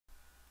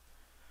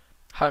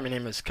Hi, my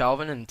name is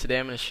Calvin, and today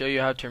I'm going to show you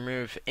how to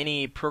remove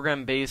any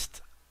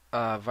program-based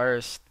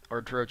virus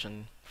or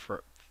Trojan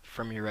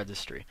from your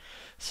registry.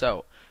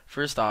 So,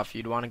 first off,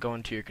 you'd want to go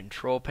into your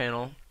control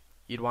panel,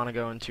 you'd want to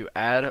go into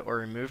add or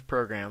remove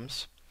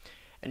programs,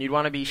 and you'd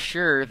want to be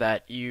sure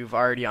that you've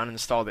already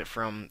uninstalled it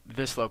from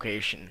this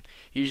location.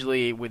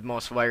 Usually with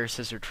most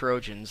viruses or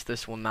Trojans,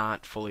 this will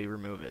not fully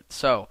remove it.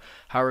 So,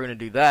 how we're going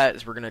to do that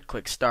is we're going to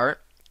click Start,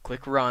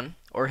 click Run,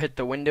 or hit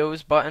the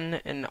Windows button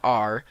and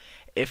R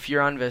if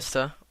you're on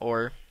Vista,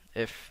 or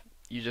if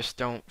you just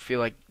don't feel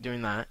like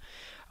doing that.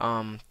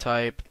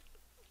 Type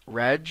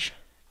regedit,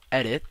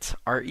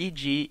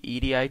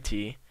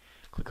 regedit,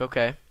 click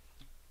OK.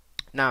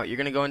 Now you're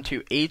going to go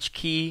into H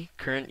key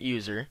current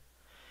user,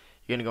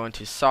 you're going to go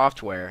into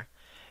software,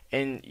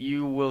 and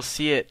you will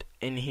see it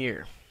in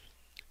here.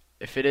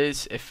 If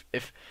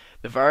the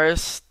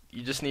virus,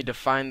 you just need to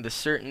find the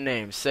certain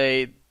name.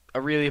 Say a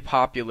really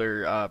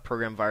popular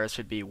program virus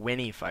would be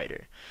Winnie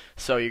Fighter.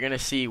 So you're going to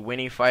see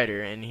Winnie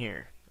Fighter in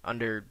here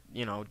under,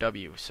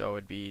 W, so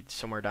it'd be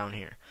somewhere down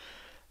here.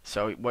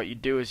 So what you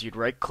do is you'd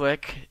right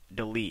click,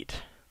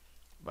 delete.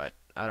 But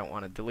I don't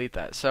want to delete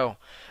that. So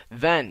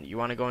then you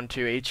want to go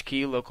into H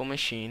key local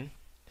machine,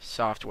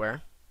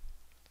 software.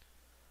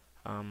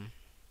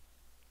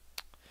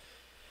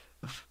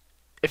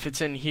 If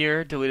it's in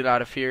here, delete it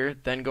out of here,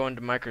 then go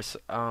into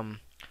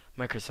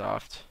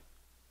Microsoft.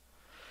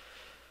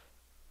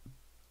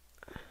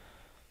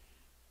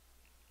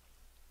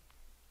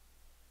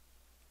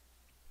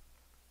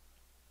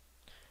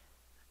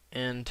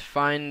 And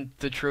find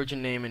the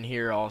Trojan name in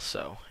here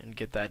also and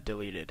get that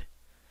deleted.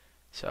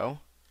 So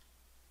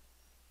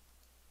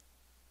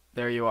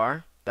there you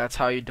are. That's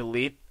how you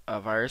delete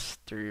a virus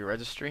through your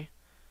registry.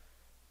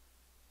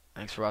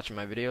 Thanks for watching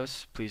my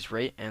videos. Please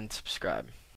rate and subscribe.